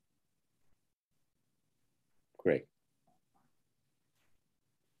Great.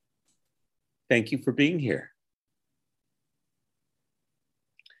 Thank you for being here.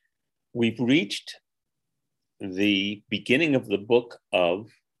 We've reached the beginning of the book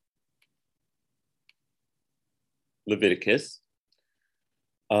of Leviticus.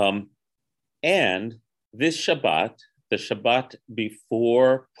 And this Shabbat, the Shabbat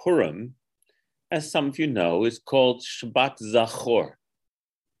before Purim, as some of you know, is called Shabbat Zachor.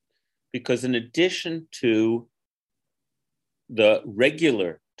 Because in addition to the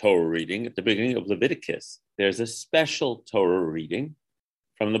regular Torah reading at the beginning of Leviticus, there's a special Torah reading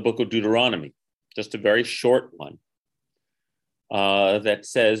from the book of Deuteronomy, just a very short one, that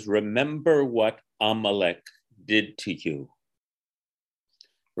says, remember what Amalek did to you.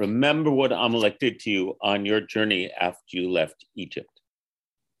 Remember what Amalek did to you on your journey after you left Egypt.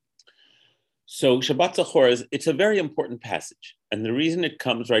 So Shabbat Zachor it's a very important passage. And the reason it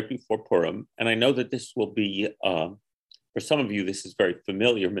comes right before Purim, and I know that this will be, for some of you, this is very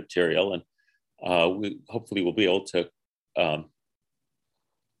familiar material, and we hopefully will be able to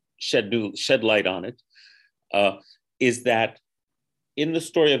shed light on it, is that in the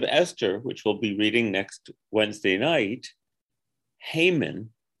story of Esther, which we'll be reading next Wednesday night, Haman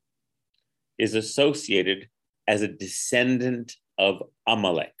is associated as a descendant of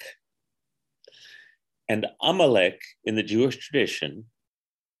Amalek. And Amalek, in the Jewish tradition,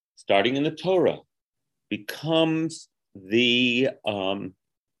 starting in the Torah, becomes the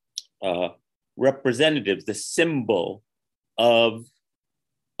representative, the symbol of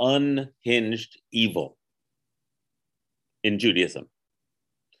unhinged evil in Judaism.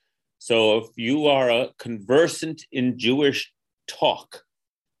 So if you are a conversant in Jewish talk,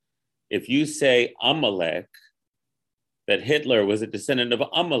 if you say Amalek, that Hitler was a descendant of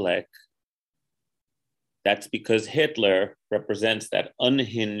Amalek, that's because Hitler represents that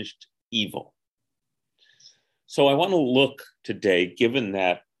unhinged evil. So I want to look today, given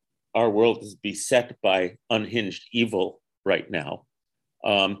that our world is beset by unhinged evil right now,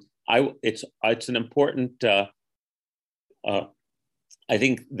 it's an important, I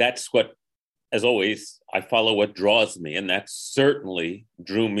think that's what, as always, I follow what draws me, and that certainly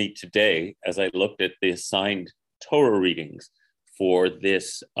drew me today as I looked at the assigned Torah readings for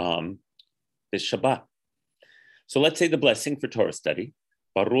this Shabbat. So let's say the blessing for Torah study.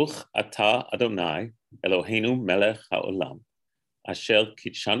 Baruch atah Adonai Eloheinu melech haolam, asher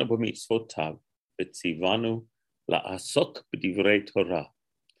kitshanu b'mitzvotav v'tzivanu la'asok b'divrei Torah.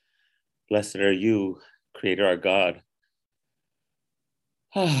 Blessed are you, Creator our God.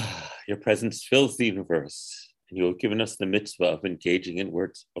 Your presence fills the universe, and you have given us the mitzvah of engaging in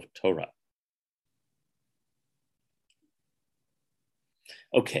words of Torah.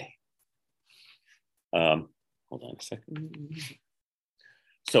 Okay. Hold on a second.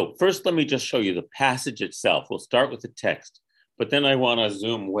 So first, let me just show you the passage itself. We'll start with the text, but then I want to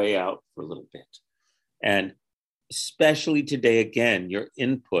zoom way out for a little bit. And especially today, again, your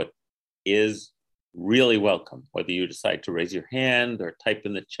input is really welcome, whether you decide to raise your hand or type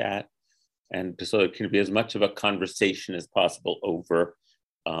in the chat, and so it can be as much of a conversation as possible over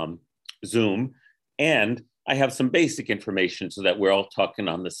Zoom. And I have some basic information so that we're all talking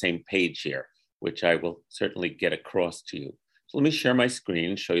on the same page here, which I will certainly get across to you. So let me share my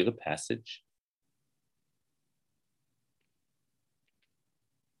screen and show you the passage.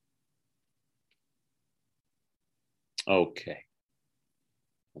 Okay,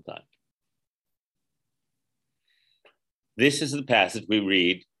 hold on. This is the passage we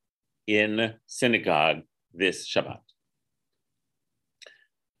read in synagogue this Shabbat.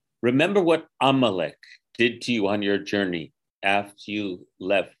 Remember what Amalek did to you on your journey after you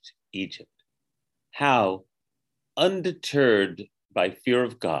left Egypt. How, undeterred by fear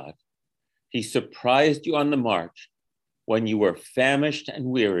of God, he surprised you on the march when you were famished and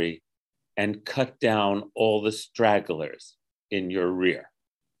weary and cut down all the stragglers in your rear.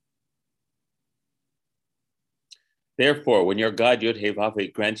 Therefore, when your God Yod-Heh-Vav-Heh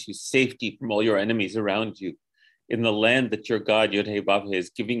grants you safety from all your enemies around you in the land that your God Yod-Heh-Vav-Heh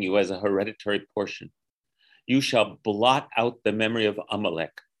is giving you as a hereditary portion, you shall blot out the memory of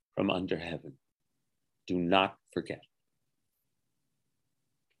Amalek from under heaven. Do not forget.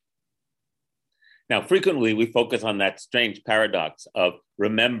 Now, frequently we focus on that strange paradox of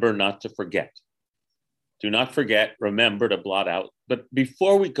remember not to forget. Do not forget, remember to blot out. But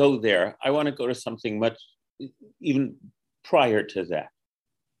before we go there, I want to go to something much even prior to that,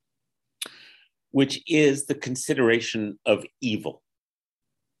 which is the consideration of evil.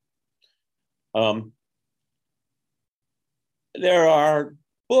 There are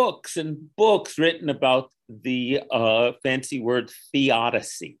books and books written about the fancy word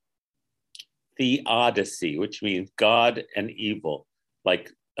theodicy. theodicy, which means God and evil.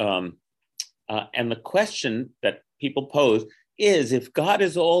 And the question that people pose is, if God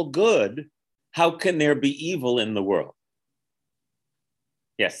is all good, how can there be evil in the world?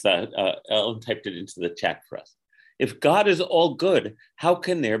 Yes, Ellen typed it into the chat for us. If God is all good, how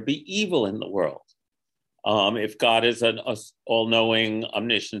can there be evil in the world? If God is an all-knowing,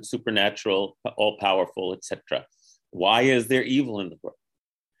 omniscient, supernatural, all-powerful, etc., why is there evil in the world?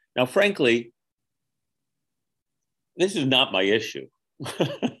 Now, frankly, this is not my issue,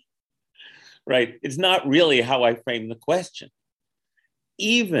 right? It's not really how I frame the question.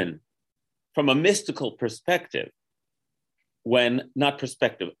 Even from a mystical perspective, from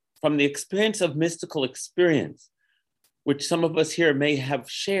the experience of mystical experience, which some of us here may have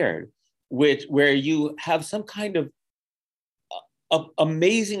shared, where you have some kind of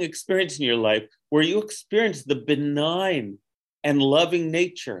amazing experience in your life, where you experience the benign and loving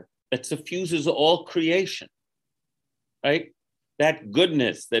nature that suffuses all creation, right? That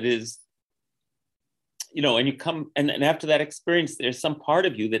goodness that is, and you come, and after that experience, there's some part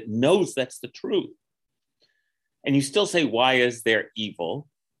of you that knows that's the truth. And you still say, why is there evil?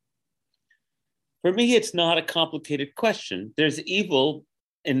 For me, it's not a complicated question. There's evil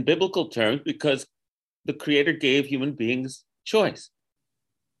in biblical terms because the Creator gave human beings choice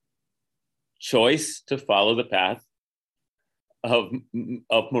to follow the path of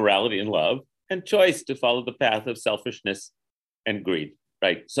morality and love, and choice to follow the path of selfishness and greed,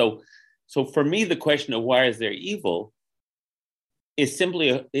 right? So for me, the question of why is there evil is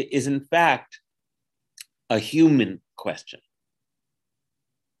in fact a human question.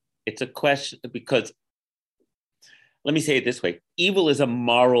 It's a question because, let me say it this way, evil is a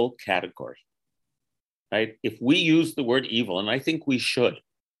moral category, right? If we use the word evil, and I think we should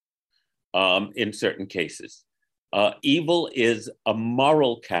in certain cases, evil is a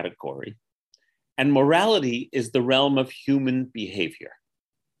moral category, and morality is the realm of human behavior,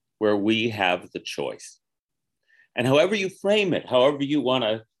 where we have the choice. And however you frame it, however you want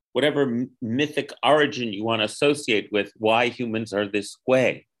to, whatever mythic origin you want to associate with why humans are this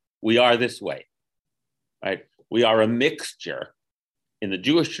way, we are this way, right? We are a mixture, in the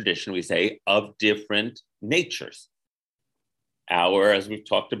Jewish tradition, we say, of different natures. As we've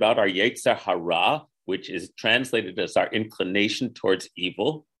talked about, our Yetzer Hara, which is translated as our inclination towards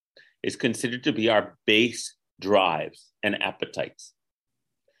evil, is considered to be our base drives and appetites,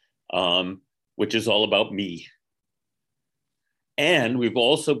 which is all about me. And we've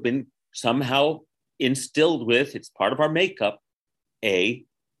also been somehow instilled with, it's part of our makeup, a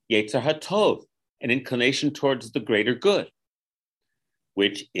Yetzer HaTov, an inclination towards the greater good,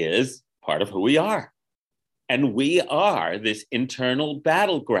 which is part of who we are. And we are this internal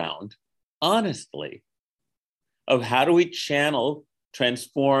battleground, honestly, of how do we channel,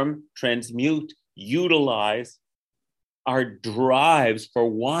 transform, transmute, utilize our drives for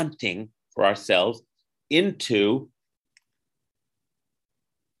wanting for ourselves into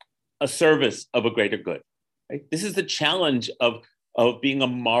a service of a greater good. Right? This is the challenge of being a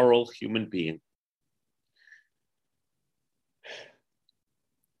moral human being.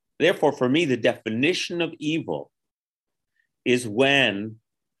 Therefore, for me, the definition of evil is when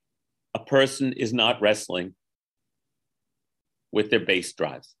a person is not wrestling with their base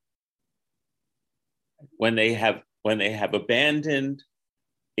drives. When they have abandoned,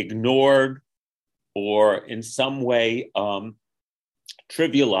 ignored, or in some way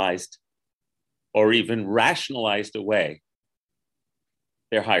trivialized or even rationalized away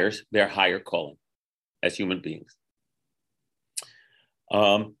their higher calling as human beings.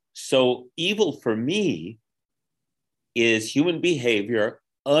 So evil for me is human behavior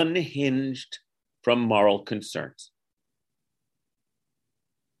unhinged from moral concerns.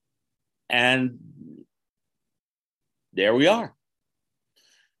 And there we are.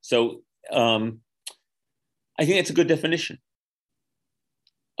 So I think it's a good definition.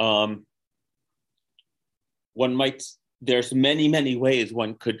 There's many, many ways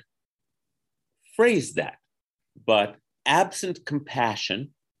one could phrase that, but absent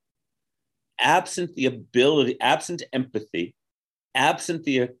compassion, absent the ability, absent empathy, absent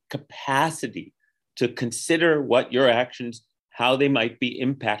the capacity to consider what your actions, how they might be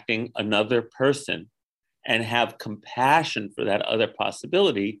impacting another person, and have compassion for that other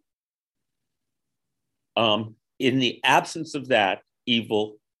possibility, in the absence of that,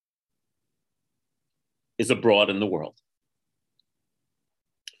 evil is abroad in the world.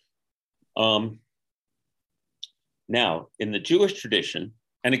 Now, in the Jewish tradition,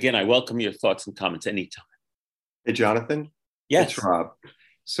 and again, I welcome your thoughts and comments anytime. Hey, Jonathan. Yes. It's Rob.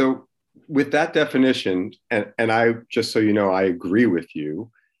 So with that definition, and I, just so you know, I agree with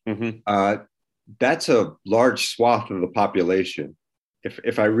you. Mm-hmm. that's a large swath of the population.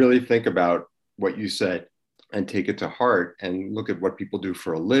 If I really think about what you said and take it to heart and look at what people do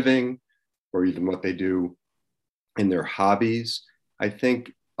for a living or even what they do in their hobbies, I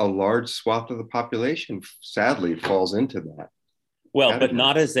think a large swath of the population sadly falls into that Well, but category.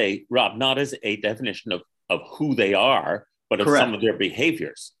 not as a Rob, not as a definition of who they are, but of some Correct. of their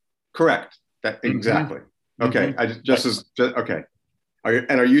behaviors. Correct. That Mm-hmm. exactly. Okay. I Right. okay.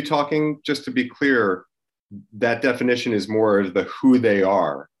 Are you talking, just to be clear, that definition is more of the who they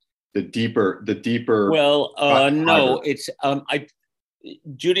are, the deeper Well, no, fiber. it's I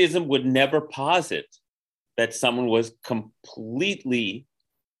Judaism would never posit that someone was completely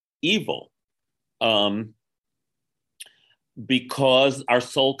evil, um, because our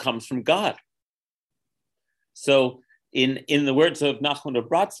soul comes from God. So, in the words of Nachman of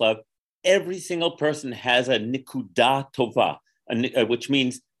Bratslav, every single person has a nikuda tova, which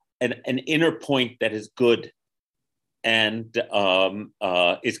means an inner point that is good and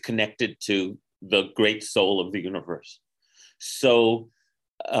is connected to the great soul of the universe. So,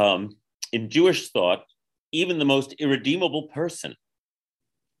 in Jewish thought, even the most irredeemable person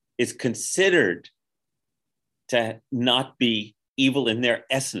is considered to not be evil in their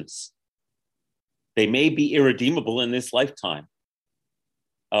essence. They may be irredeemable in this lifetime.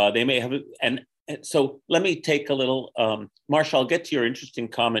 They may have, and so let me take a little, Marsha, I'll get to your interesting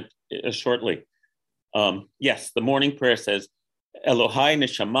comment shortly. Yes, the morning prayer says, Elohai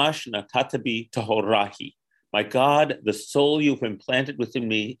neshamash natatabi tahorahi. My God, the soul you've implanted within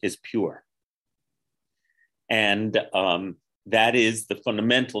me is pure. And that is the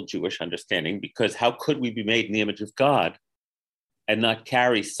fundamental Jewish understanding, because how could we be made in the image of God and not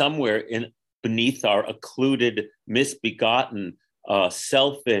carry somewhere in beneath our occluded, misbegotten,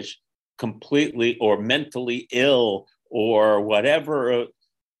 selfish, completely or mentally ill or whatever,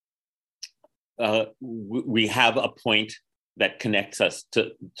 we have a point that connects us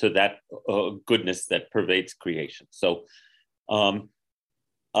to that goodness that pervades creation. So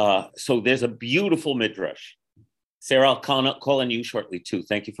there's a beautiful midrash. Sarah, I'll call on you shortly too.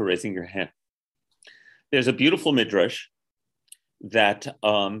 Thank you for raising your hand. There's a beautiful midrash that,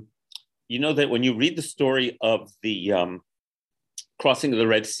 you know, that when you read the story of the crossing of the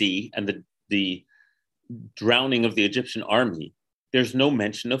Red Sea and the drowning of the Egyptian army, there's no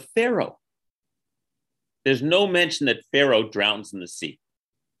mention of Pharaoh. There's no mention that Pharaoh drowns in the sea.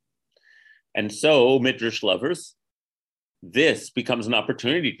 And so, midrash lovers, this becomes an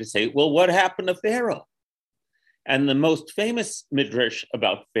opportunity to say, well, what happened to Pharaoh? And the most famous midrash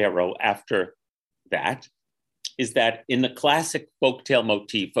about Pharaoh after that is that in the classic folktale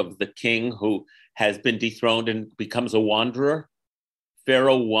motif of the king who has been dethroned and becomes a wanderer,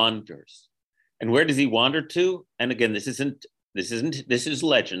 Pharaoh wanders. And where does he wander to? And again, this is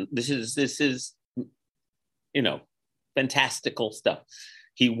legend. This is, you know, fantastical stuff.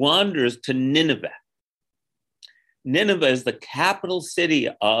 He wanders to Nineveh. Nineveh is the capital city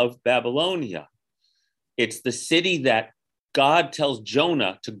of Babylonia. It's the city that God tells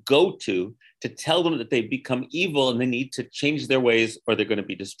Jonah to go to tell them that they've become evil and they need to change their ways or they're going to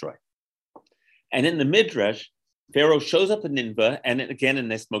be destroyed. And in the Midrash, Pharaoh shows up in Nineveh, and again in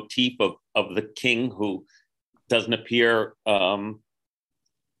this motif of the king who doesn't appear. Pharaoh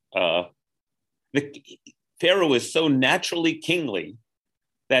is so naturally kingly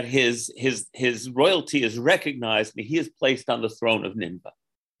that his royalty is recognized and he is placed on the throne of Nineveh.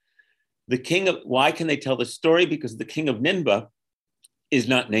 Why can they tell the story? Because the king of Nineveh is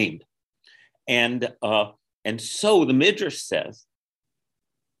not named. And so the Midrash says,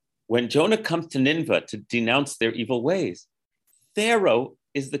 when Jonah comes to Nineveh to denounce their evil ways, Pharaoh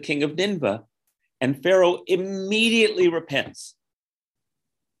is the king of Nineveh, and Pharaoh immediately repents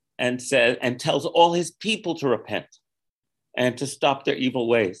and tells all his people to repent and to stop their evil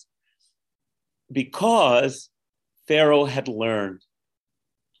ways, because Pharaoh had learned.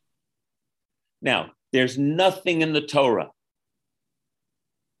 Now, there's nothing in the Torah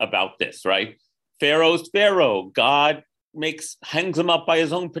about this, right? Pharaoh's Pharaoh. God hangs him up by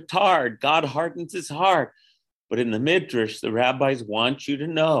his own petard. God hardens his heart. But in the Midrash, the rabbis want you to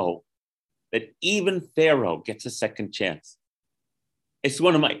know that even Pharaoh gets a second chance. It's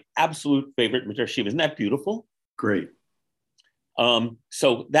one of my absolute favorite Midrashim. Isn't that beautiful? Great.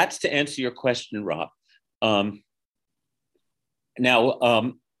 So that's to answer your question, Rob. Now,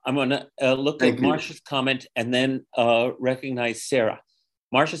 I'm going to look at Marsha's comment and then recognize Sarah.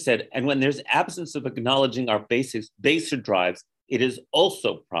 Marsha said, and when there's absence of acknowledging our baser drives, it is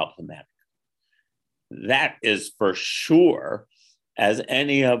also problematic. That is for sure, as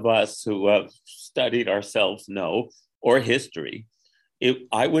any of us who have studied ourselves know, or history.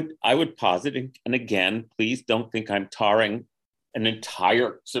 I would posit, and again, please don't think I'm tarring an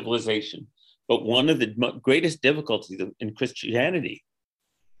entire civilization, but one of the greatest difficulties in Christianity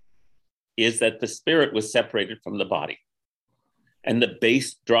is that the spirit was separated from the body, and the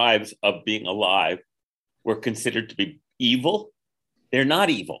base drives of being alive were considered to be evil. They're not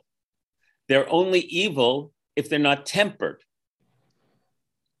evil. They're only evil if they're not tempered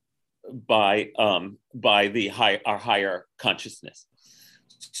by our higher consciousness.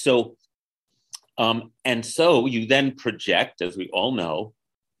 So, and so you then project, as we all know,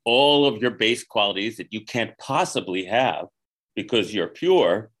 all of your base qualities that you can't possibly have because you're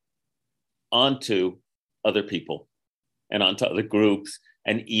pure onto other people and onto other groups.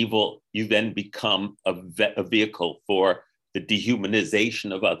 And evil, you then become a vehicle for the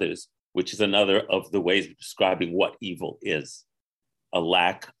dehumanization of others, which is another of the ways of describing what evil is: a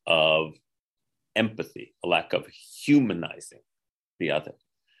lack of empathy, a lack of humanizing the other.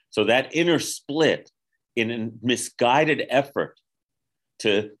 So that inner split, in a misguided effort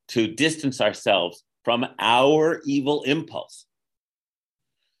to distance ourselves from our evil impulse,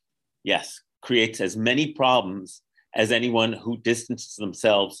 yes, creates as many problems as anyone who distances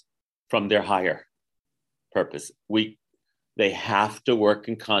themselves from their higher purpose. They have to work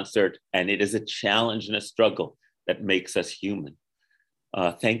in concert, and it is a challenge and a struggle that makes us human.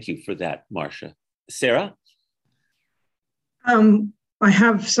 Thank you for that, Marcia. Sarah? I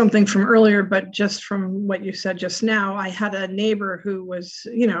have something from earlier, but just from what you said just now, I had a neighbor who was,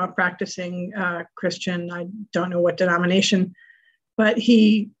 a practicing Christian. I don't know what denomination, but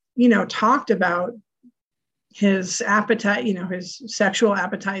he, talked about his appetite, his sexual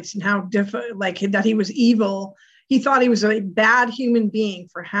appetites, and how that he was evil. He thought he was a bad human being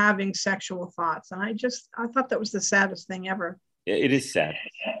for having sexual thoughts. And I thought that was the saddest thing ever. It is sad.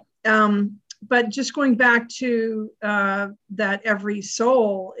 But just going back to that every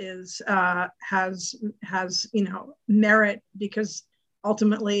soul has merit, because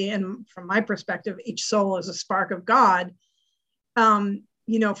ultimately, and from my perspective, each soul is a spark of God. From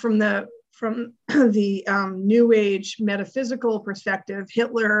the New Age metaphysical perspective,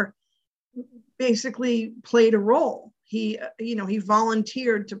 Hitler basically played a role. He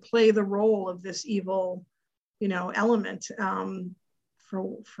volunteered to play the role of this evil, element.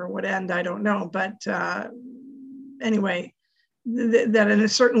 For what end, I don't know. But anyway, that in a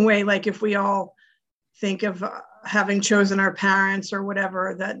certain way, like if we all think of having chosen our parents or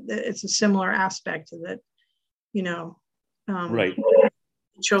whatever, that it's a similar aspect to that, right.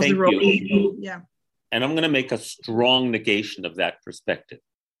 Chose Thank the role. you. Yeah. And I'm going to make a strong negation of that perspective.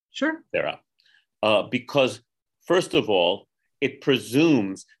 Sure. Sarah. Because first of all, it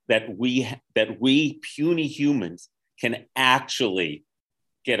presumes that we puny humans can actually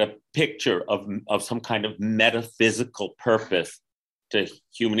get a picture of some kind of metaphysical purpose to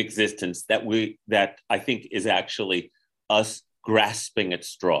human existence that I think is actually us grasping at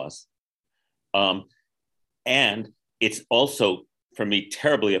straws. And it's also, for me,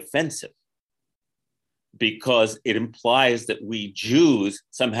 terribly offensive, because it implies that we Jews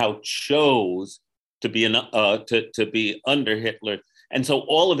somehow chose to be under Hitler. And so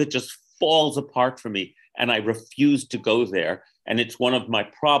all of it just falls apart for me, and I refuse to go there. And it's one of my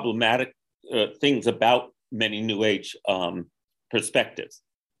problematic things about many New Age perspectives.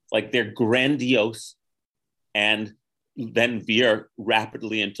 Like, they're grandiose and then veer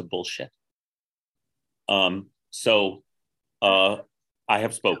rapidly into bullshit. So I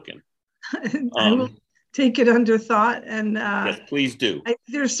have spoken. I will take it under thought. And yes, please do.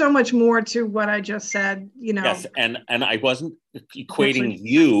 There's so much more to what I just said, Yes, and I wasn't equating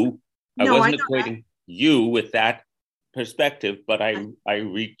you. No, I wasn't equating you with that perspective, but I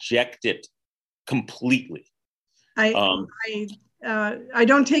reject it completely. I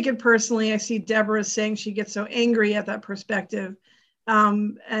don't take it personally. I see Deborah saying she gets so angry at that perspective,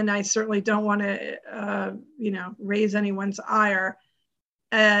 and I certainly don't want to, raise anyone's ire.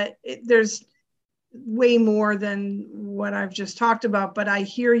 There's way more than what I've just talked about, but I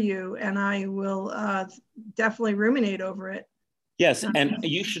hear you, and I will definitely ruminate over it. Yes, and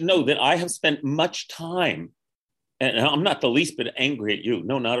you should know that I have spent much time, and I'm not the least bit angry at you.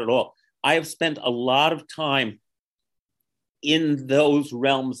 No, not at all. I have spent a lot of time in those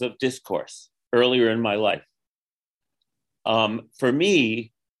realms of discourse earlier in my life. For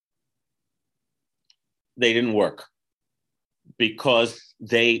me, they didn't work, because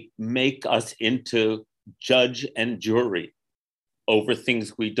they make us into judge and jury over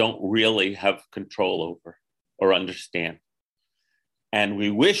things we don't really have control over or understand. And we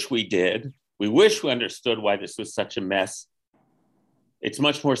wish we did. We wish we understood why this was such a mess. It's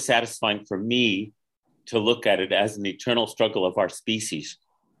much more satisfying for me to look at it as an eternal struggle of our species.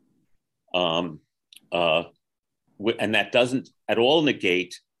 And that doesn't at all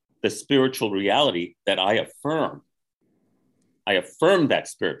negate the spiritual reality that I affirm. I affirm that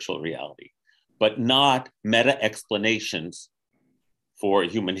spiritual reality, but not meta explanations for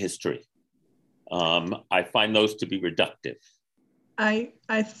human history. I find those to be reductive. I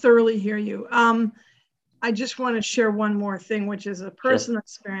thoroughly hear you. I just want to share one more thing, which is a personal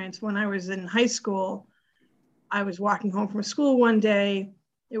experience. When I was in high school, I was walking home from school one day.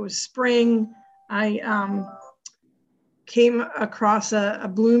 It was spring. I came across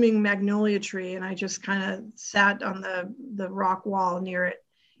a blooming magnolia tree, and I just kind of sat on the rock wall near it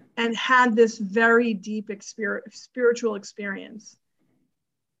and had this very deep spiritual experience,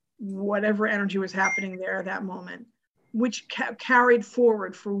 whatever energy was happening there at that moment, which carried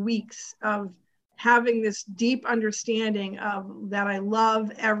forward for weeks of having this deep understanding of that I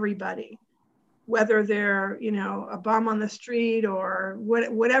love everybody, whether they're, a bum on the street or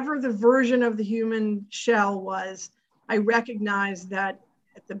whatever the version of the human shell was. I recognize that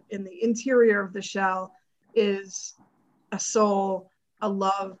in the interior of the shell is a soul, a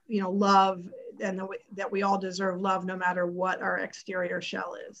love, love, and that we all deserve love no matter what our exterior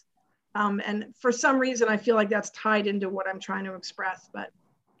shell is. And for some reason, I feel like that's tied into what I'm trying to express. But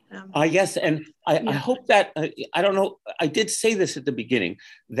yes, and I hope that I don't know. I did say this at the beginning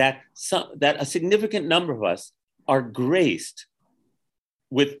that a significant number of us are graced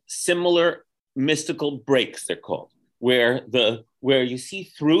with similar mystical breaks. They're called, where you see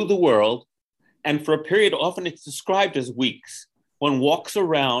through the world, and for a period, often it's described as weeks. One walks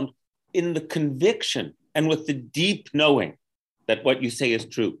around in the conviction and with the deep knowing that what you say is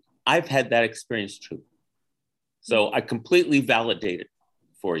true. I've had that experience too. So I completely validate it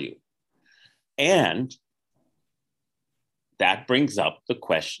for you. And that brings up the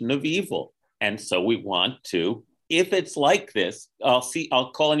question of evil. And so we want to, if it's like this,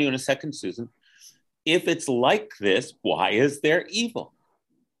 I'll call on you in a second, Susan. If it's like this, why is there evil?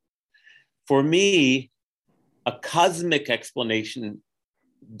 For me, a cosmic explanation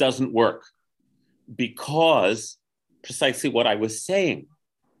doesn't work because precisely what I was saying.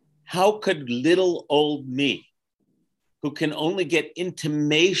 How could little old me, who can only get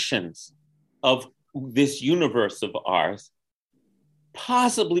intimations of this universe of ours,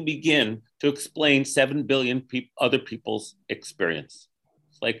 possibly begin to explain 7 billion other people's experience?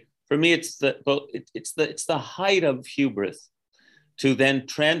 It's like, for me, it's the height of hubris to then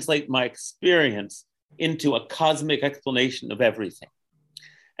translate my experience into a cosmic explanation of everything.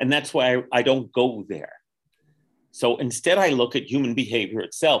 And that's why I don't go there. So instead, I look at human behavior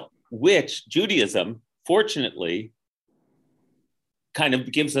itself, which Judaism, fortunately, kind of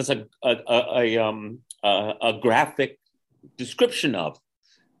gives us a graphic description of,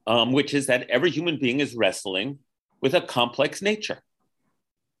 which is that every human being is wrestling with a complex nature.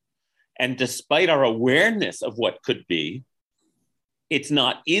 And despite our awareness of what could be, it's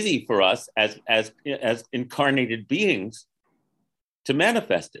not easy for us as incarnated beings to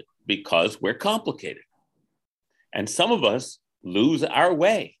manifest it because we're complicated. And some of us lose our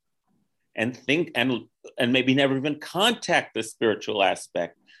way and think and maybe never even contact the spiritual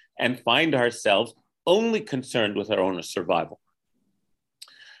aspect and find ourselves only concerned with our own survival.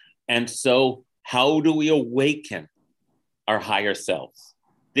 And so how do we awaken our higher selves?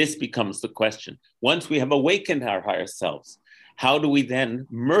 This becomes the question. Once we have awakened our higher selves, how do we then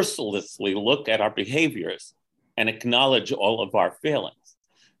mercilessly look at our behaviors and acknowledge all of our failings?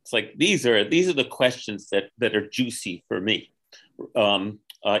 It's like, these are the questions that are juicy for me.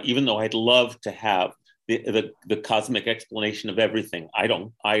 Even though I'd love to have the cosmic explanation of everything, I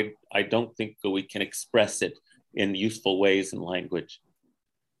don't think that we can express it in useful ways in language.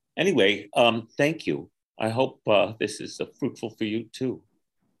 Anyway, thank you. I hope this is fruitful for you too.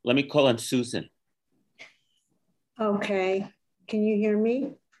 Let me call on Susan. Okay, can you hear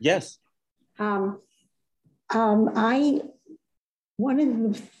me? Yes. One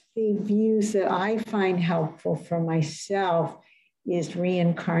of the views that I find helpful for myself is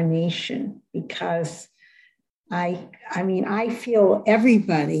reincarnation, because I feel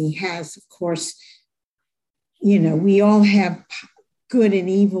everybody has, of course, we all have good and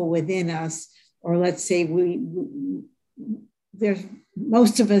evil within us, or let's say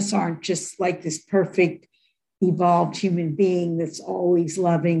most of us aren't just like this perfect evolved human being that's always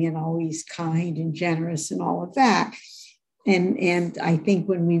loving and always kind and generous and all of that. And I think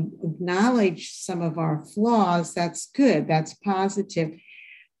when we acknowledge some of our flaws, that's good, that's positive.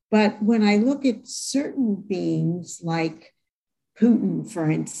 But when I look at certain beings like Putin, for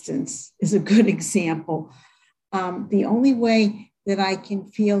instance, is a good example. The only way that I can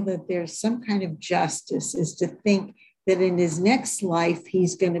feel that there's some kind of justice is to think that in his next life,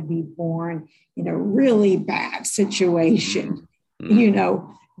 he's going to be born in a really bad situation,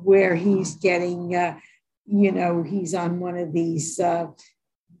 where he's getting, he's on one of these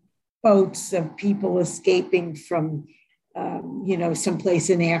boats of people escaping from, someplace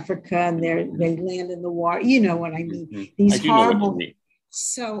in Africa, and they land in the water. You know what I mean? These horrible.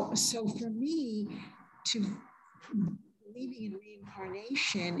 So for me, to believing in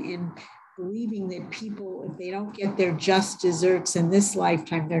reincarnation and believing that people, if they don't get their just desserts in this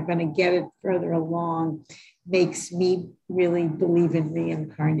lifetime, they're going to get it further along, makes me really believe in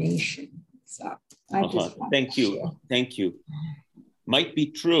reincarnation. So I just thank you. Might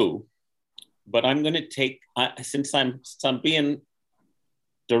be true, but I'm going to take, since I'm being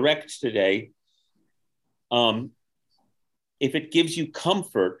direct today, if it gives you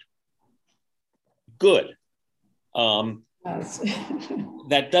comfort, good.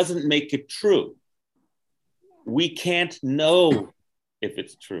 That doesn't make it true. We can't know if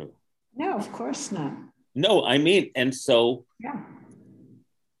it's true. No, of course not. No, I mean, and so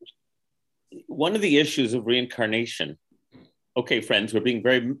one of the issues of reincarnation, okay, friends, we're being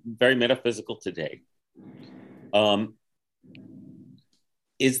very, very metaphysical today,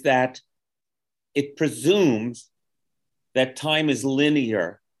 is that it presumes that time is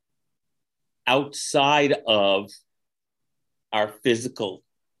linear outside of our physical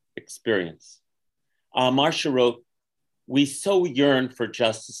experience. Marcia wrote, "We so yearn for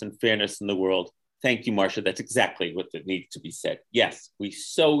justice and fairness in the world." Thank you, Marcia. That's exactly what needs to be said. Yes, we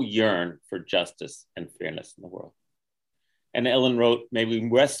so yearn for justice and fairness in the world. And Ellen wrote, "May we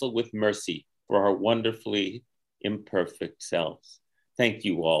wrestle with mercy for our wonderfully imperfect selves." Thank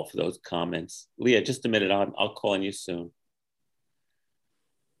you all for those comments. Leah, just a minute, I'll call on you soon.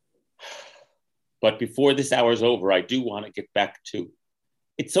 But before this hour's over, I do want to get back to,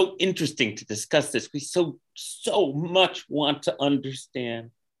 it's so interesting to discuss this. We so much want to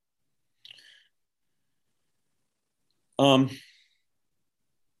understand.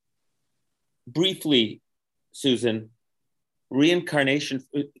 Briefly, Susan, reincarnation,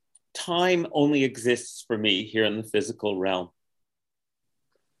 time only exists for me here in the physical realm.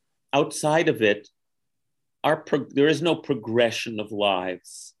 Outside of it, there is no progression of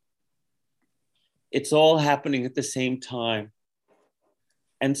lives. It's all happening at the same time.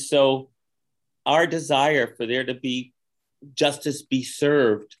 And so our desire for there to be justice be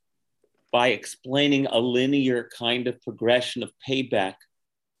served by explaining a linear kind of progression of payback,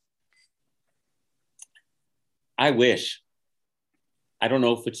 I wish. I don't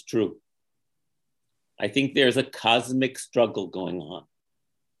know if it's true. I think there's a cosmic struggle going on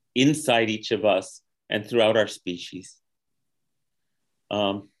inside each of us and throughout our species.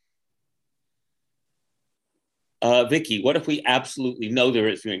 Vicky, what if we absolutely know there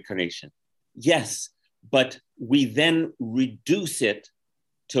is reincarnation? Yes, but we then reduce it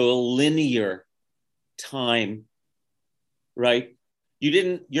to a linear time, right?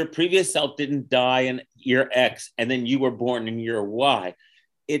 Your previous self didn't die in year X and then you were born in year Y.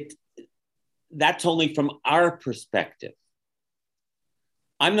 That's only from our perspective.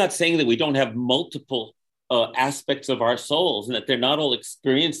 I'm not saying that we don't have multiple aspects of our souls and that they're not all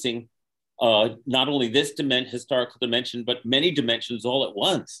experiencing not only this historical dimension, but many dimensions all at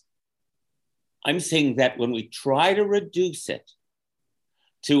once. I'm saying that when we try to reduce it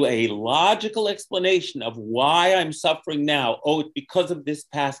to a logical explanation of why I'm suffering now, it's because of this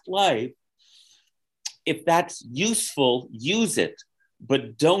past life, if that's useful, use it,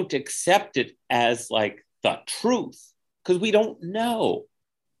 but don't accept it as like the truth, because we don't know.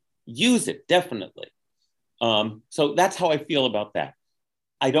 Use it, definitely. So that's how I feel about that.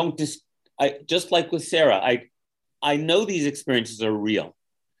 Just like with Sarah, I know these experiences are real,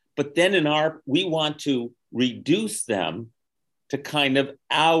 but then we want to reduce them to kind of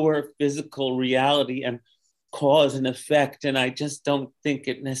our physical reality and cause and effect. And I just don't think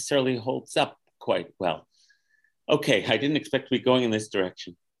it necessarily holds up quite well. Okay, I didn't expect to be going in this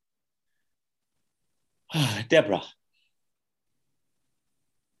direction. Deborah.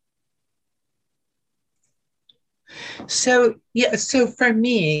 So for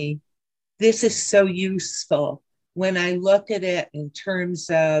me, this is so useful when I look at it in terms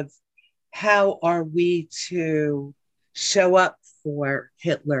of how are we to show up for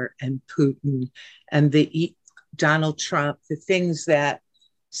Hitler and Putin and Donald Trump, the things that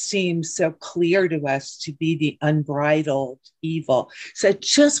seem so clear to us to be the unbridled evil. So I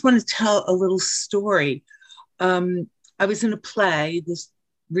just want to tell a little story. I was in a play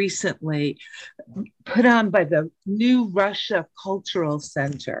recently put on by the New Russia Cultural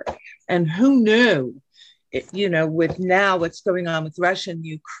Center. And who knew with now what's going on with Russia and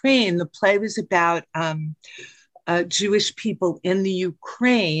Ukraine, the play was about Jewish people in the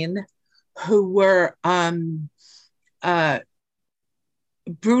Ukraine who were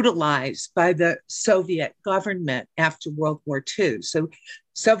brutalized by the Soviet government after World War II. So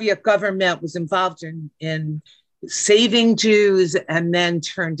Soviet government was involved in saving Jews and then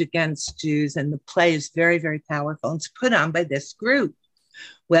turned against Jews. And the play is very, very powerful. It's put on by this group.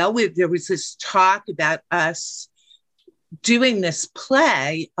 Well, there was this talk about us doing this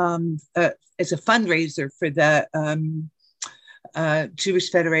play as a fundraiser for the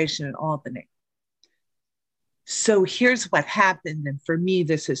Jewish Federation in Albany. So here's what happened. And for me,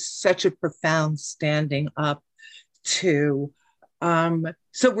 this is such a profound standing up to,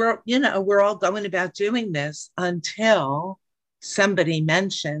 so we're all going about doing this until somebody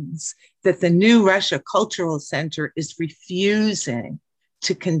mentions that the New Russia Cultural Center is refusing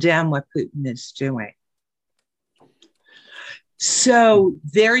to condemn what Putin is doing. So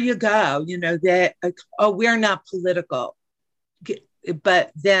there you go, that, we're not political,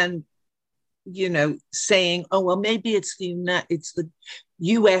 but then, saying, well, maybe it's the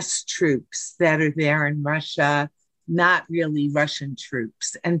US troops that are there in Russia, not really Russian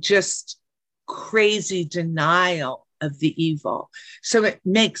troops, and just crazy denial of the evil. So it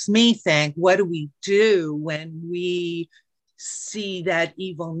makes me think, what do we do when we see that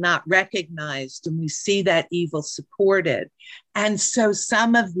evil not recognized and we see that evil supported? And so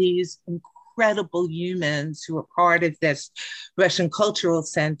some of these incredible humans who are part of this Russian Cultural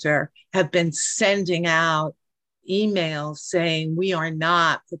Center have been sending out emails saying we are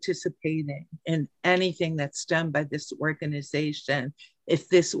not participating in anything that's done by this organization if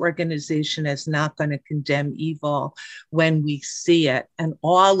this organization is not going to condemn evil when we see it. And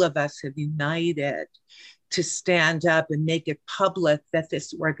all of us have united to stand up and make it public that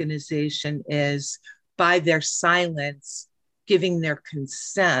this organization is, by their silence, giving their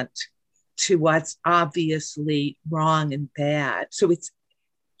consent to what's obviously wrong and bad. So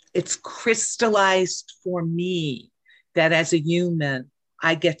it's crystallized for me that as a human,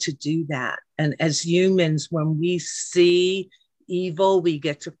 I get to do that. And as humans, when we see evil, we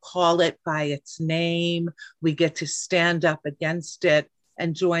get to call it by its name. We get to stand up against it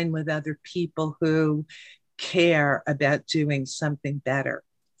and join with other people who care about doing something better.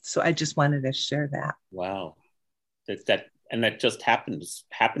 So I just wanted to share that. Wow. That just happening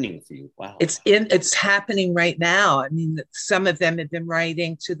for you. Wow. It's happening right now. I mean, some of them have been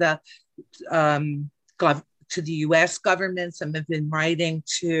writing to the US government. Some have been writing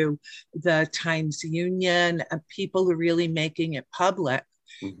to the Times Union. People are really making it public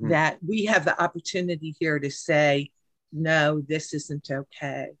that we have the opportunity here to say, no, this isn't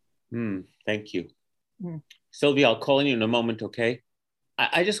okay. Thank you. Sylvia, I'll call on you in a moment, okay?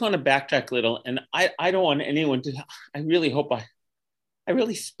 I just want to backtrack a little, and I don't want anyone to, I really hope I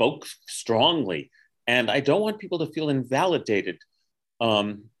really spoke strongly, and I don't want people to feel invalidated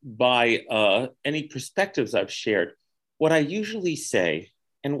by any perspectives I've shared. What I usually say,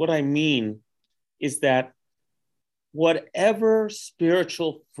 and what I mean, is that whatever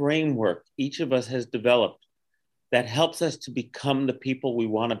spiritual framework each of us has developed that helps us to become the people we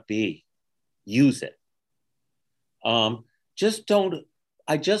want to be, use it. What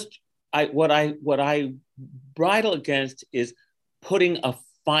I bridle against is putting a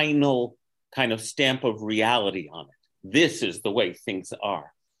final kind of stamp of reality on it. This is the way things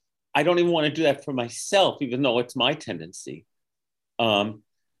are. I don't even want to do that for myself, even though it's my tendency. That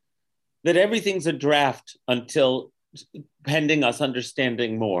everything's a draft until pending us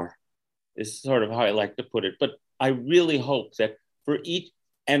understanding more is sort of how I like to put it. But I really hope that for each,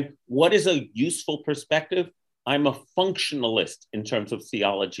 and what is a useful perspective? I'm a functionalist in terms of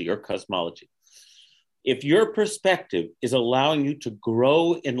theology or cosmology. If your perspective is allowing you to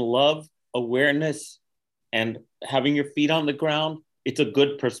grow in love, awareness, and having your feet on the ground, it's a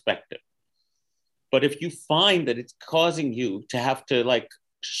good perspective. But if you find that it's causing you to have to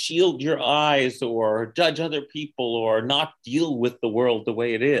shield your eyes or judge other people or not deal with the world the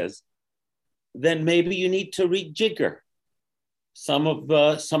way it is, then maybe you need to rejigger some of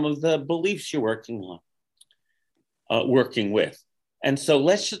the beliefs you're working with. And so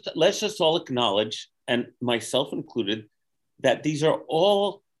let's just all acknowledge, and myself included, that these are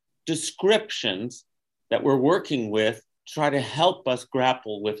all descriptions that we're working with to try to help us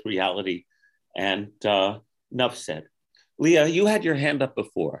grapple with reality. And enough said. Leah, you had your hand up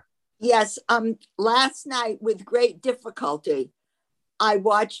before. Yes. Last night, with great difficulty, I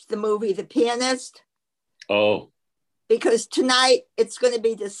watched the movie The Pianist. Oh. Because tonight it's going to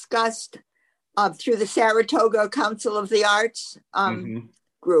be discussed through the Saratoga Council of the Arts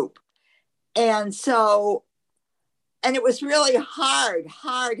group. And so, and it was really hard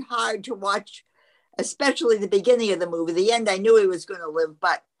to watch, especially the beginning of the movie. The end, I knew he was going to live,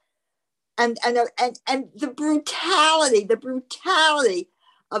 but and the brutality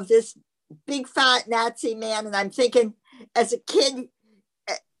of this big fat Nazi man. And I'm thinking, as a kid,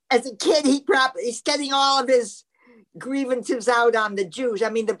 he's getting all of his grievances out on the Jews. I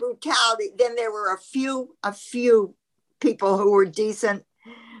mean, the brutality. Then there were a few people who were decent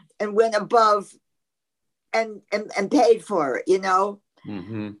and went above and paid for it, you know.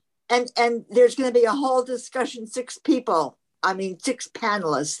 Mm-hmm. And there's going to be a whole discussion, 6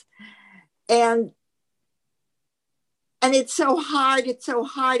 panelists, and it's so hard. It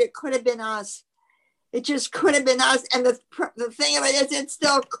could have been us. It just could have been us. And the thing of it is, it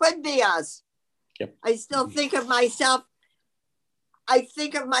still could be us. Yep. I still think of myself. I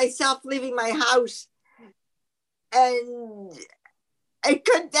think of myself leaving my house, and it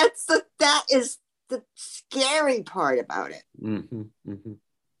could. That is the scary part about it. Mm-hmm. Mm-hmm.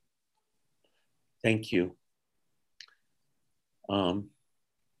 Thank you.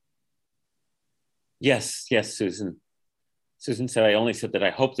 Yes, Susan. Susan said, I only said that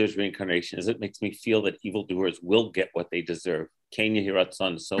I hope there's reincarnation, as it makes me feel that evildoers will get what they deserve. Kenya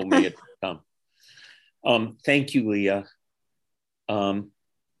Hiratsan, so may it come. Thank you, Leah.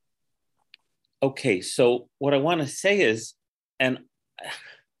 Okay, so what I want to say is, and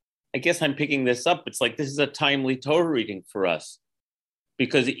I guess I'm picking this up, it's like this is a timely Torah reading for us,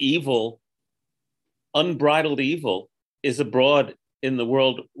 because evil, unbridled evil, is abroad in the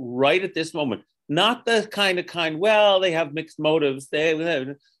world right at this moment. Not the kind, well, they have mixed motives.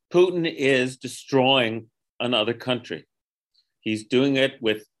 Putin is destroying another country. He's doing it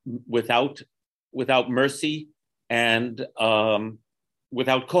without mercy and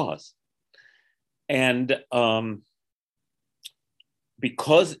without cause. And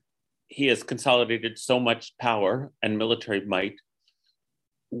because he has consolidated so much power and military might,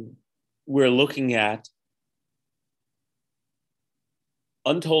 we're looking at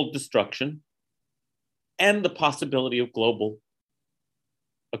untold destruction and the possibility of a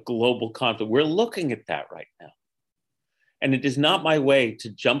global conflict. We're looking at that right now. And it is not my way to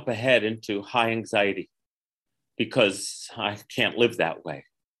jump ahead into high anxiety, because I can't live that way.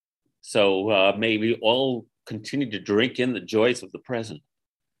 So maybe all continue to drink in the joys of the present,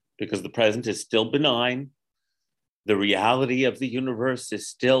 because the present is still benign. The reality of the universe is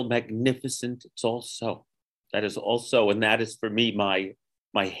still magnificent. It's also, that is also, and that is for me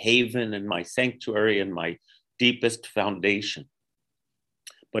my haven and my sanctuary and my deepest foundation.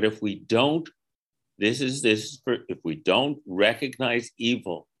 But if we don't, if we don't recognize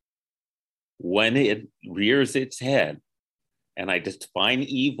evil when it rears its head, and I define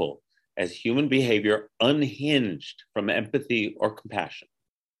evil as human behavior unhinged from empathy or compassion.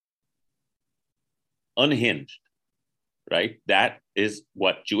 Unhinged, right? That is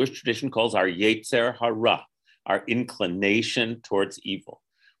what Jewish tradition calls our Yetzer Hara, our inclination towards evil.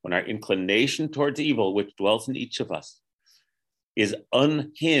 When our inclination towards evil, which dwells in each of us, is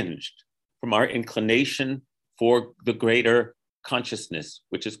unhinged from our inclination for the greater consciousness,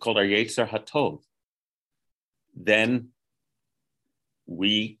 which is called our Yetzer HaTov, then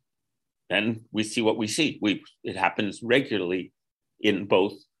we see what we see. It happens regularly in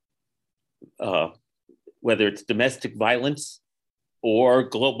both, whether it's domestic violence or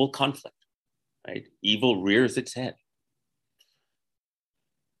global conflict, right? Evil rears its head.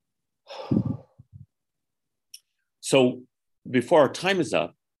 So before our time is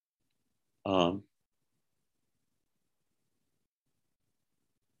up,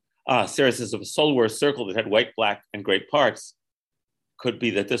 Sarah says, if a soul were a circle that had white, black, and gray parts, could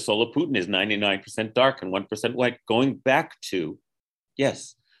be that the soul of Putin is 99% dark and 1% white. Going back to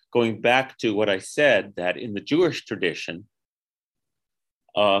what I said, that in the Jewish tradition,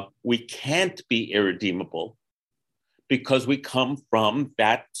 we can't be irredeemable because we come from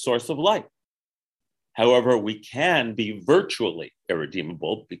that source of light. However, we can be virtually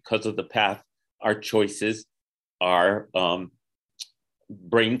irredeemable because of the path, our choices, our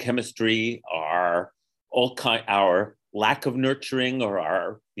brain chemistry, our lack of nurturing,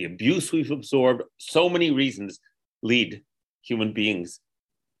 or the abuse we've absorbed. So many reasons lead human beings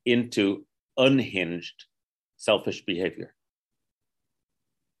into unhinged, selfish behavior.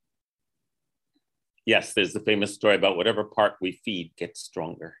 Yes, there's the famous story about whatever part we feed gets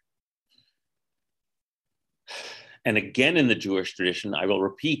stronger. And again, in the Jewish tradition, I will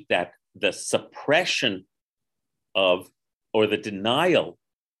repeat that the suppression of, or the denial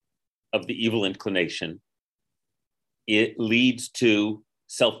of the evil inclination, it leads to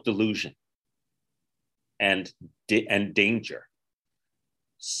self-delusion and danger.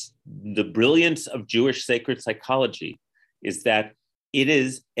 the brilliance of Jewish sacred psychology is that it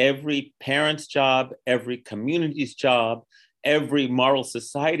is every parent's job, every community's job, every moral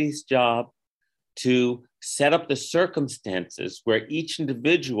society's job to set up the circumstances where each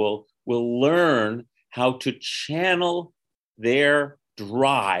individual will learn how to channel their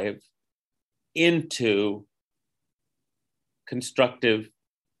drive into constructive,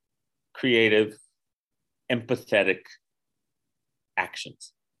 creative, empathetic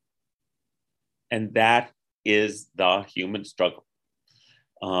actions. And that is the human struggle.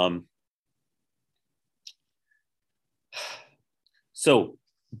 So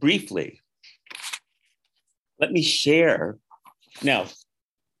briefly, let me share now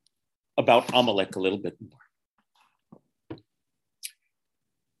about Amalek a little bit more.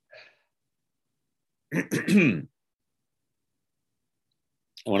 I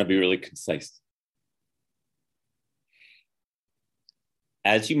want to be really concise.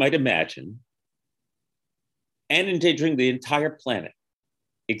 As you might imagine, and endangering the entire planet,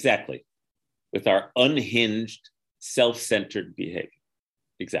 exactly, with our unhinged, self-centered behavior.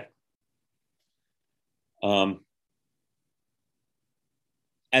 Exactly.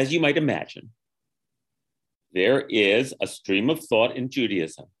 As you might imagine, there is a stream of thought in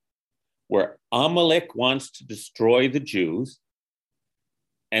Judaism where Amalek wants to destroy the Jews.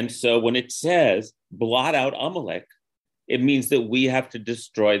 And so when it says, blot out Amalek, it means that we have to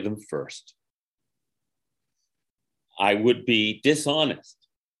destroy them first. I would be dishonest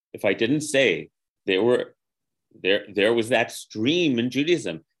if I didn't say there was that stream in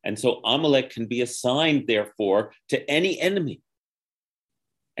Judaism. And so Amalek can be assigned, therefore, to any enemy.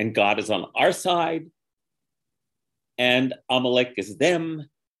 And God is on our side, and Amalek is them.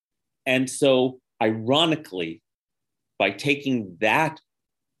 And so, ironically, by taking that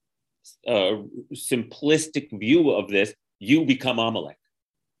simplistic view of this, you become Amalek,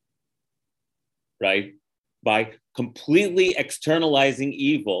 right? By completely externalizing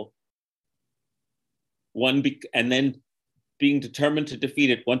evil, and then being determined to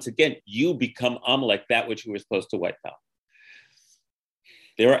defeat it, once again, you become Amalek, that which you were supposed to wipe out.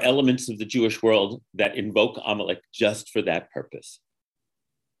 There are elements of the Jewish world that invoke Amalek just for that purpose.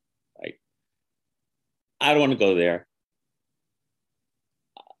 Right? I don't want to go there.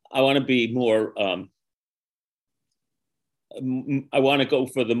 I want to be more, I want to go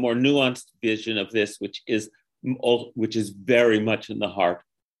for the more nuanced vision of this, which is very much in the heart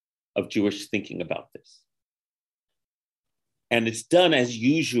of Jewish thinking about this. And it's done as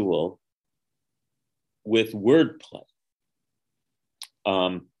usual with wordplay.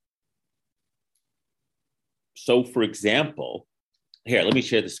 So for example, here, let me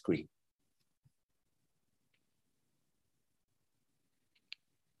share the screen.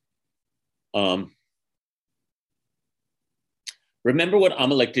 Remember what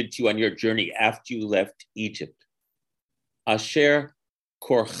Amalek did to you on your journey after you left Egypt. Asher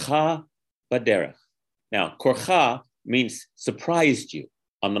korcha baderech. Now, korcha means surprised you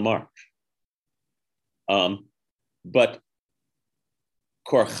on the march. But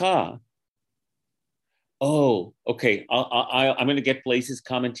korcha, oh, okay, I'm going to get Blaze's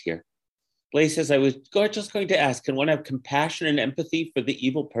comment here. Blaze says, I was just going to ask, can one have compassion and empathy for the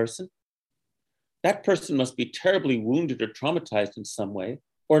evil person? That person must be terribly wounded or traumatized in some way,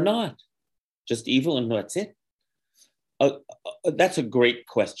 or not. Just evil and that's it. That's a great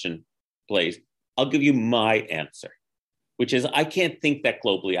question, Blaze. I'll give you my answer, which is I can't think that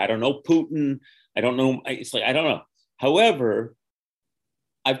globally. I don't know Putin. I don't know. It's like, I don't know. However,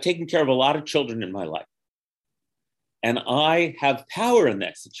 I've taken care of a lot of children in my life. And I have power in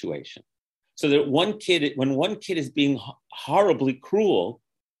that situation. So that when one kid is being horribly cruel,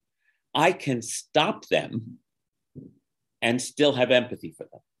 I can stop them and still have empathy for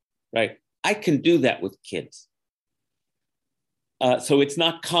them, right? I can do that with kids. So it's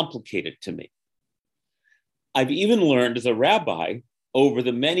not complicated to me. I've even learned as a rabbi over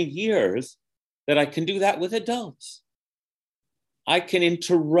the many years that I can do that with adults. I can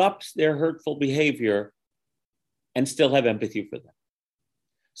interrupt their hurtful behavior and still have empathy for them.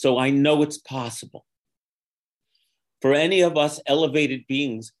 So I know it's possible. For any of us elevated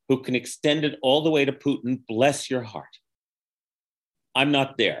beings who can extend it all the way to Putin, bless your heart. I'm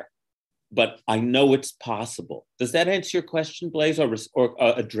not there, but I know it's possible. Does that answer your question, Blaze, or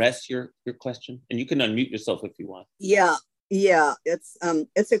address your question? And you can unmute yourself if you want. Yeah.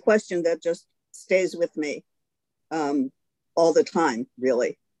 It's a question that just stays with me all the time,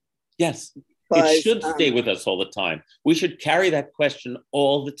 really. Yes, it should stay with us all the time. We should carry that question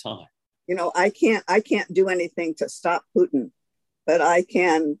all the time. You know, I can't do anything to stop Putin, but I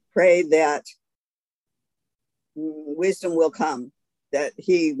can pray that wisdom will come that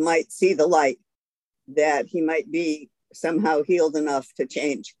he might see the light, that he might be somehow healed enough to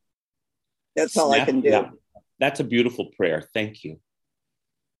change. That's all I can do. Yeah. That's a beautiful prayer. Thank you.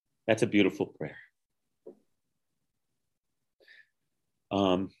 That's a beautiful prayer.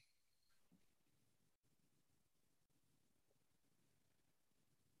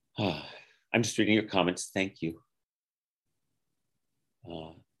 I'm just reading your comments. Thank you.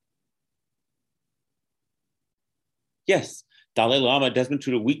 Yes, Dalai Lama, Desmond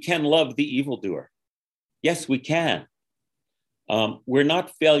Tutu, we can love the evildoer. Yes, we can. We're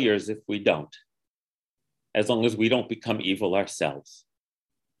not failures if we don't, as long as we don't become evil ourselves.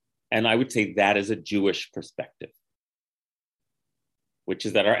 And I would say that is a Jewish perspective, which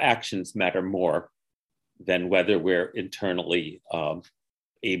is that our actions matter more than whether we're internally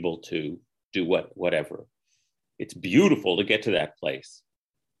able to do whatever. It's beautiful to get to that place,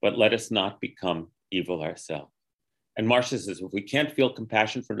 but let us not become evil ourselves. And Marcia says, if we can't feel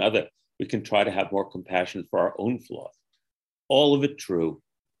compassion for another, we can try to have more compassion for our own flaws. All of it true.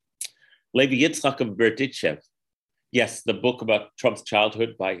 Levi Yitzchak of Berdichev. Yes, the book about Trump's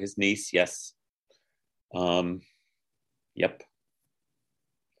childhood by his niece. Yes. Yep.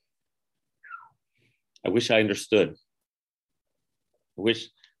 I wish I understood.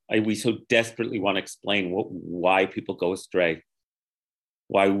 We so desperately want to explain why people go astray,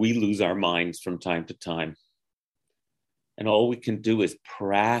 why we lose our minds from time to time. And all we can do is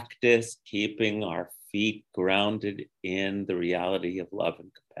practice keeping our feet grounded in the reality of love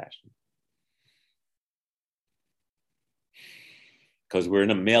and compassion. Because we're in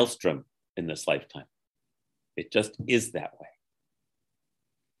a maelstrom in this lifetime. It just is that way.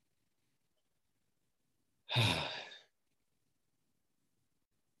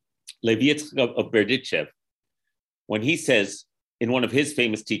 Levi Yitzchak of Berdichev, when he says in one of his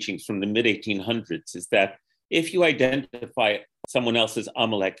famous teachings from the mid-1800s, is that if you identify someone else as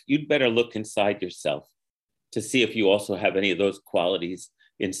Amalek, you'd better look inside yourself to see if you also have any of those qualities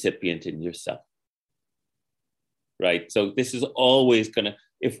incipient in yourself. Right? So this is always going to,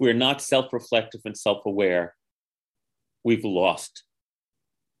 if we're not self-reflective and self-aware, we've lost.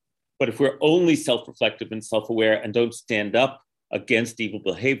 But if we're only self-reflective and self-aware and don't stand up against evil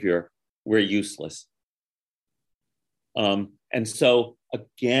behavior, we're useless. And so,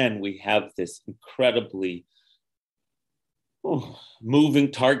 again, we have this incredibly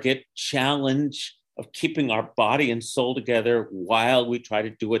moving target challenge of keeping our body and soul together while we try to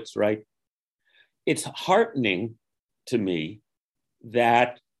do what's right. It's heartening to me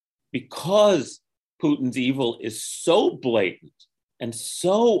that because Putin's evil is so blatant and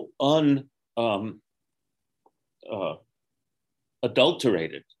so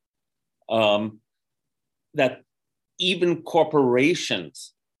adulterated, that even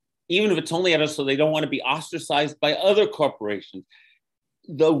corporations, even if it's only at us so they don't want to be ostracized by other corporations,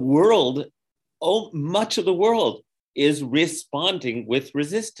 the world, much of the world is responding with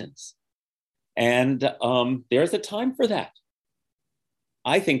resistance. And there's a time for that.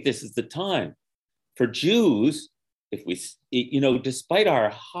 I think this is the time. For Jews, if we, despite our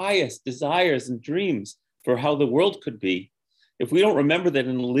highest desires and dreams for how the world could be, if we don't remember that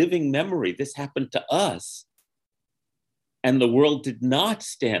in living memory, this happened to us, and the world did not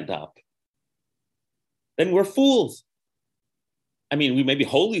stand up, then we're fools. I mean, we may be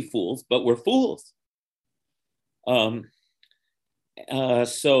holy fools, but we're fools. So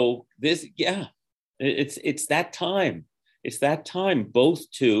this, it's that time. It's that time both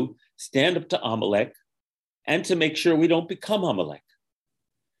to stand up to Amalek and to make sure we don't become Amalek.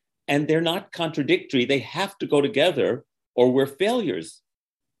 And they're not contradictory. They have to go together, or we're failures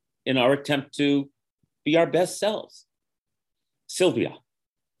in our attempt to be our best selves. Sylvia.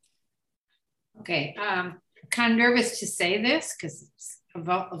 Okay, kind of nervous to say this because it's a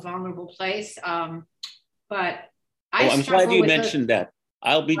vulnerable place, but I'm glad you mentioned that.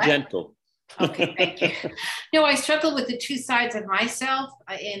 I'll be gentle. Okay, thank you. No, I struggle with the two sides of myself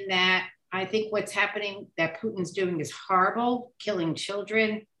in that I think what's happening that Putin's doing is horrible, killing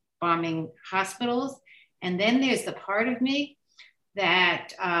children, bombing hospitals. And then there's the part of me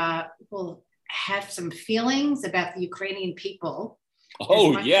that will have some feelings about the Ukrainian people.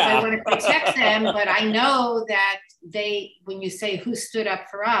 Oh, yeah. I want to protect them, but I know that when you say who stood up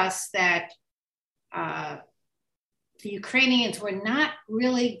for us, that the Ukrainians were not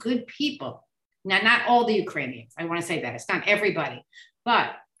really good people. Now, not all the Ukrainians. I want to say that. It's not everybody.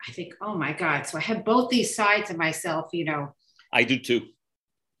 But I think, oh my God. So I have both these sides of myself, I do too.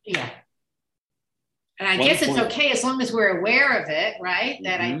 Yeah. And I guess it's okay as long as we're aware of it, right?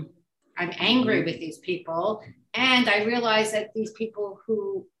 That I'm angry with these people. And I realize that these people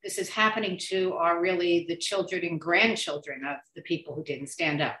who, the this is happening to are really the children and grandchildren of the people who didn't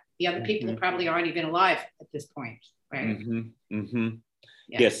stand up. The other people who probably aren't even alive at this point, right?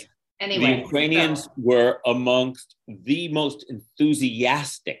 Yes. Anyway, the Ukrainians were amongst the most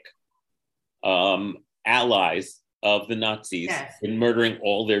enthusiastic allies of the Nazis in murdering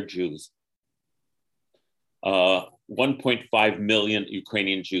all their Jews. 1.5 million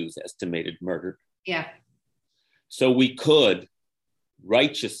Ukrainian Jews estimated murdered. Yeah. So we could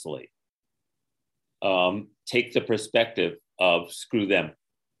righteously take the perspective of screw them,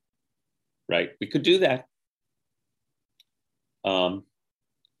 right? We could do that. I'm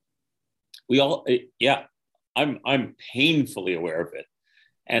painfully aware of it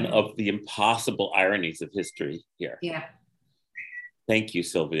and of the impossible ironies of history here. Yeah. Thank you,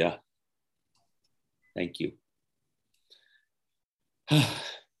 Sylvia. Thank you.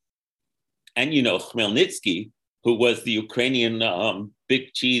 And you know, Khmelnytsky, who was the Ukrainian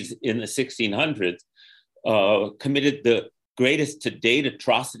big cheese in the 1600s, committed the greatest to date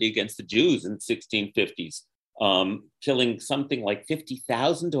atrocity against the Jews in the 1650s, killing something like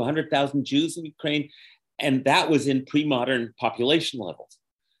 50,000 to 100,000 Jews in Ukraine. And that was in pre-modern population levels.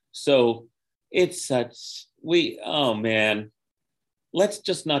 So it's such, oh man, let's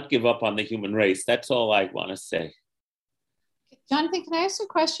just not give up on the human race. That's all I want to say. Jonathan, can I ask a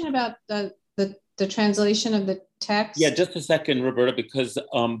question about the translation of the text? Yeah, just a second, Roberta, because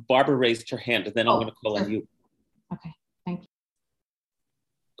Barbara raised her hand, and then I'm going to call on you. Okay, thank you.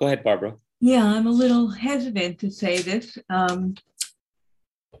 Go ahead, Barbara. Yeah, I'm a little hesitant to say this.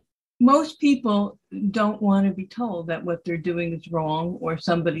 Most people don't want to be told that what they're doing is wrong or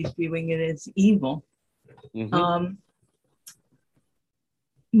somebody's viewing it as evil. Part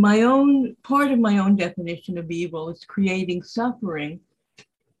of my own definition of evil is creating suffering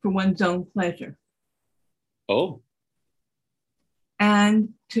for one's own pleasure. Oh.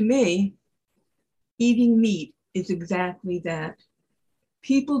 And to me, eating meat is exactly that.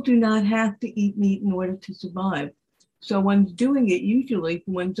 People do not have to eat meat in order to survive. So one's doing it usually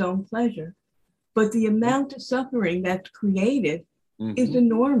for one's own pleasure. But the amount of suffering that's created is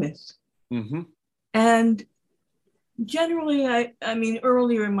enormous. And generally, I mean,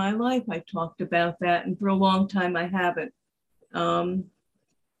 earlier in my life, I talked about that, and for a long time I haven't.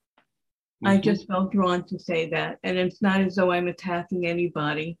 I just felt drawn to say that. And it's not as though I'm attacking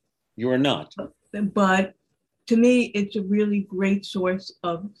anybody. You are not. But to me, it's a really great source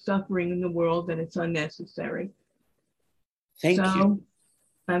of suffering in the world, and it's unnecessary. Thank you.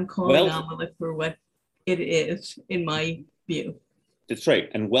 I'm calling Amalek for what it is, in my view. That's right.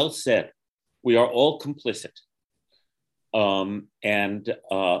 And well said. We are all complicit. And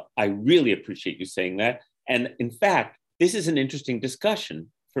I really appreciate you saying that. And in fact, this is an interesting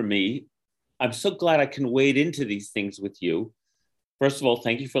discussion for me. I'm so glad I can wade into these things with you. First of all,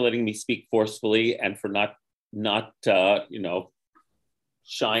 thank you for letting me speak forcefully and for not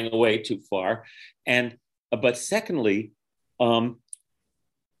shying away too far. But secondly,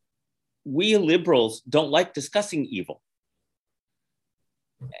 we liberals don't like discussing evil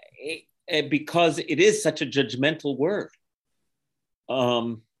because it is such a judgmental word.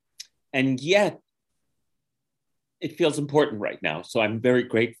 And yet it feels important right now. So I'm very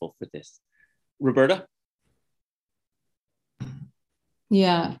grateful for this. Roberta?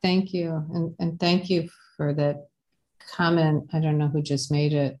 Yeah, thank you. And thank you for that comment. I don't know who just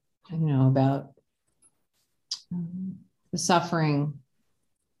made it, about the suffering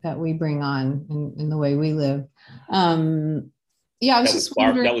that we bring on in the way we live. I was just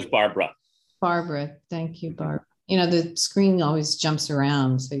wondering. That was Barbara. Barbara, thank you, Barbara. The screen always jumps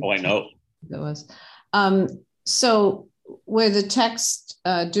around. So I know. That was. So where the text,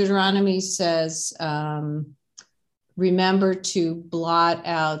 Deuteronomy says, remember to blot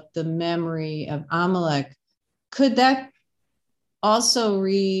out the memory of Amalek. Could that also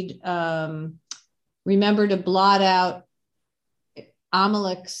read, remember to blot out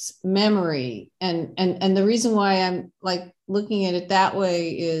Amalek's memory? And the reason why I'm like looking at it that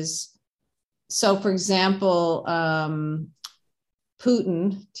way is, so for example,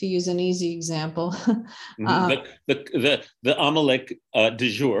 Putin, to use an easy example, the Amalek du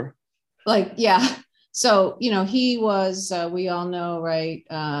jour. So, he was, we all know, right,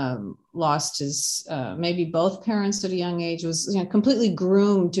 lost his, maybe both parents at a young age, was completely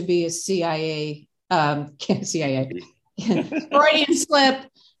groomed to be a CIA, Freudian slip,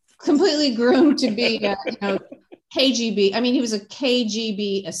 completely groomed to be, KGB. I mean, he was a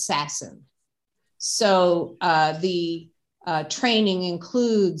KGB assassin. So the training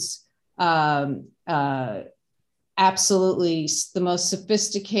includes absolutely the most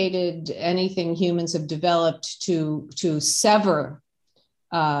sophisticated anything humans have developed to sever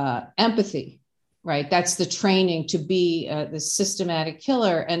empathy, right? That's the training to be the systematic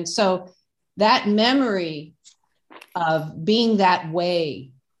killer. And so that memory of being that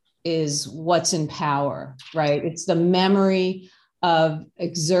way is what's in power, right? It's the memory of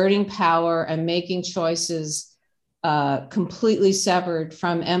exerting power and making choices completely severed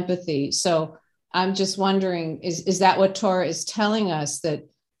from empathy. So I'm just wondering, is that what Torah is telling us, that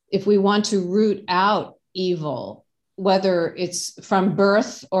if we want to root out evil, whether it's from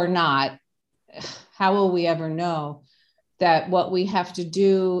birth or not, how will we ever know? That what we have to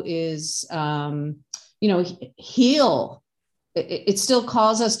do is, heal. It still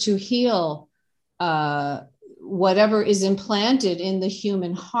calls us to heal whatever is implanted in the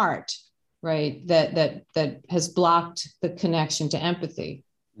human heart, right? That has blocked the connection to empathy.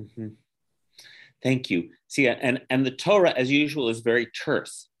 Mm-hmm. Thank you. See, and the Torah, as usual, is very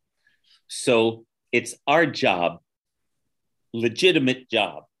terse. So it's our job, legitimate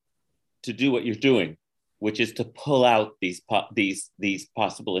job, to do what you're doing, which is to pull out these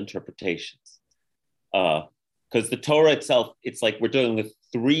possible interpretations. Because the Torah itself, it's like we're dealing with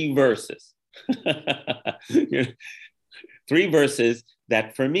 3 verses. 3 verses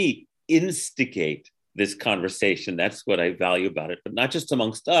that, for me, instigate this conversation. That's what I value about it, but not just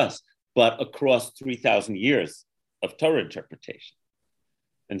amongst us, but across 3,000 years of Torah interpretation.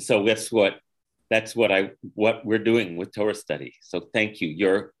 And so that's what we're doing with Torah study. So thank you.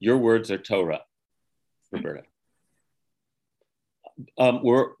 Your words are Torah, Roberta.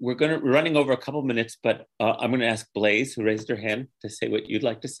 We're running over a couple minutes, but I'm going to ask Blaise, who raised her hand, to say what you'd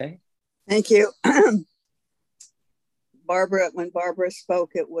like to say. Thank you. Barbara, when Barbara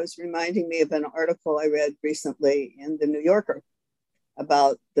spoke, it was reminding me of an article I read recently in the New Yorker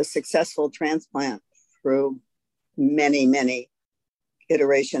about the successful transplant through many, many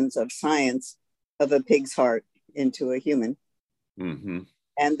iterations of science of a pig's heart into a human. Mm-hmm.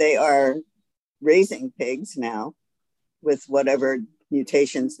 And they are raising pigs now with whatever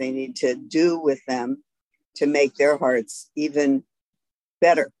mutations they need to do with them to make their hearts even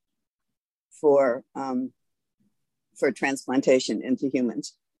better for transplantation into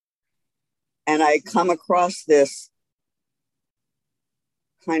humans. And I come across this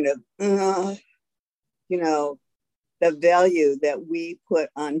kind of, the value that we put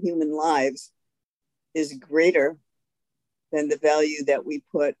on human lives is greater than the value that we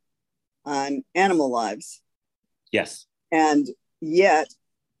put on animal lives. Yes. And yet,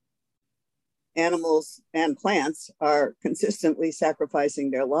 animals and plants are consistently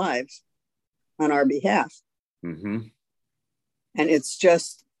sacrificing their lives on our behalf. Mm-hmm. And it's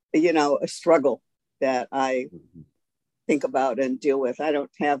just, a struggle that I think about and deal with. I don't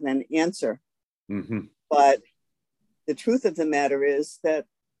have an answer. Mm-hmm. But the truth of the matter is that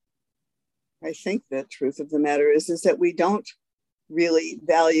that we don't really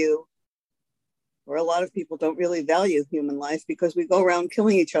value, or a lot of people don't really value human life, because we go around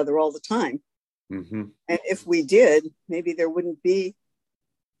killing each other all the time. Mm-hmm. And if we did, maybe there wouldn't be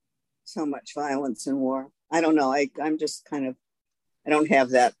so much violence and war. I don't know. I'm just kind of, I don't have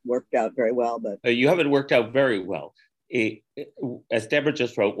that worked out very well, but. You have it worked out very well. As Deborah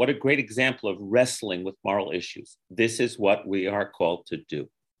just wrote, what a great example of wrestling with moral issues. This is what we are called to do.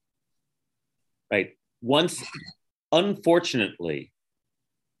 Right? Once, unfortunately,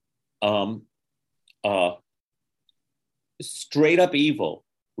 straight up evil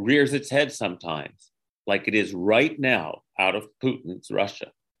rears its head sometimes, like it is right now out of Putin's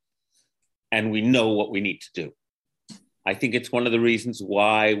Russia. And we know what we need to do. I think it's one of the reasons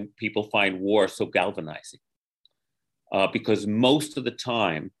why people find war so galvanizing. Because most of the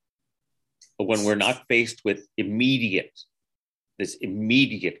time, when we're not faced with this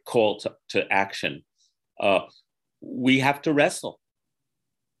immediate call to action, we have to wrestle.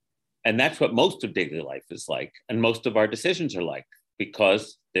 And that's what most of daily life is like, and most of our decisions are like,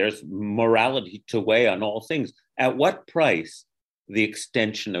 because there's morality to weigh on all things. At what price the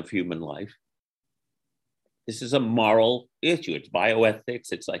extension of human life? This is a moral issue. It's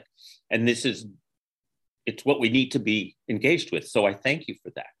bioethics. It's like, and it's what we need to be engaged with. So I thank you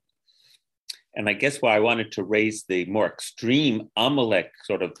for that. And I guess why I wanted to raise the more extreme Amalek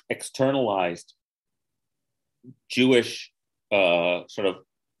sort of externalized Jewish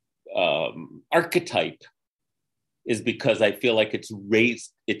archetype is because I feel like it's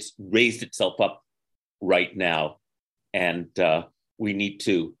raised itself up right now. And we need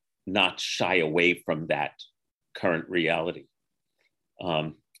to not shy away from that current reality.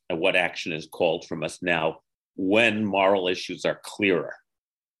 And what action is called from us now when moral issues are clearer,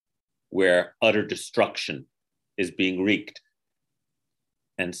 where utter destruction is being wreaked.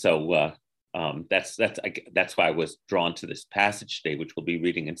 And so That's why I was drawn to this passage today, which we'll be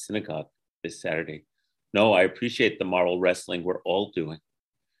reading in synagogue this Saturday. No, I appreciate the moral wrestling we're all doing.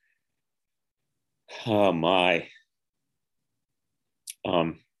 Oh my.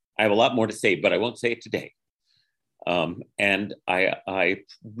 I have a lot more to say, but I won't say it today. And I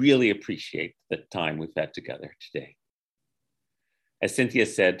really appreciate the time we've had together today. As Cynthia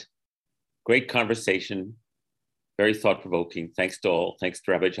said, great conversation, very thought-provoking. Thanks to all. Thanks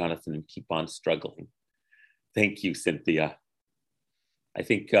to Rabbi Jonathan, and keep on struggling. Thank you, Cynthia. I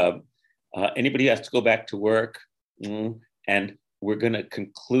think anybody has to go back to work, and we're going to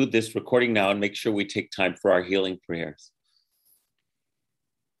conclude this recording now and make sure we take time for our healing prayers.